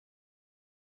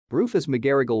Rufus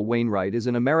McGarrigle Wainwright is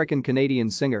an American-Canadian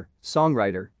singer,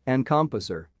 songwriter, and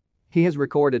composer. He has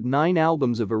recorded 9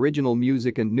 albums of original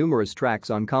music and numerous tracks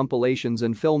on compilations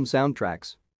and film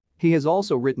soundtracks. He has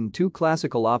also written 2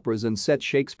 classical operas and set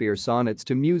Shakespeare sonnets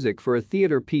to music for a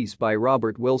theater piece by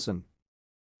Robert Wilson.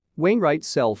 Wainwright's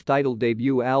self-titled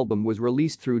debut album was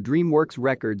released through DreamWorks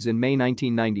Records in May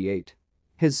 1998.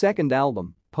 His second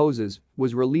album, Poses,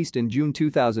 was released in June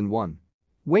 2001.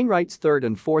 Wainwright's third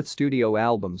and fourth studio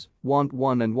albums, Want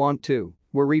 1 and Want 2,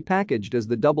 were repackaged as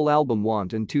the double album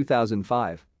Want in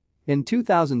 2005. In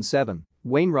 2007,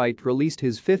 Wainwright released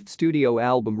his fifth studio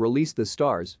album Release the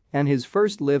Stars and his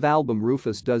first live album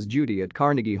Rufus Does Duty at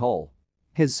Carnegie Hall.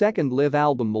 His second live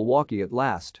album Milwaukee at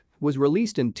Last was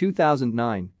released in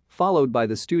 2009, followed by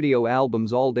the studio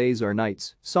albums All Days Are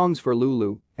Nights, Songs for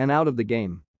Lulu, and Out of the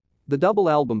Game. The double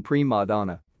album Prima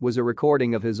Donna was a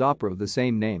recording of his opera of the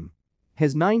same name.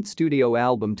 His ninth studio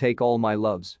album Take All My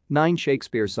Loves, 9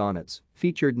 Shakespeare Sonnets,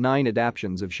 featured 9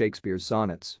 adaptations of Shakespeare's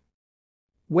sonnets.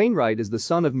 Wainwright is the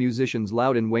son of musicians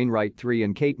Loudon Wainwright III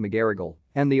and Kate McGarrigle,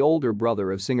 and the older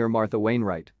brother of singer Martha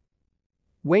Wainwright.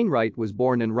 Wainwright was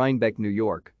born in Rhinebeck, New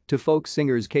York, to folk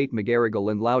singers Kate McGarrigle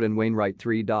and Loudon Wainwright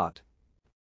III.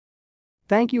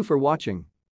 Thank you for watching.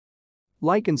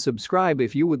 Like and subscribe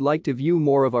if you would like to view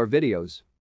more of our videos.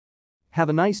 Have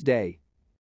a nice day.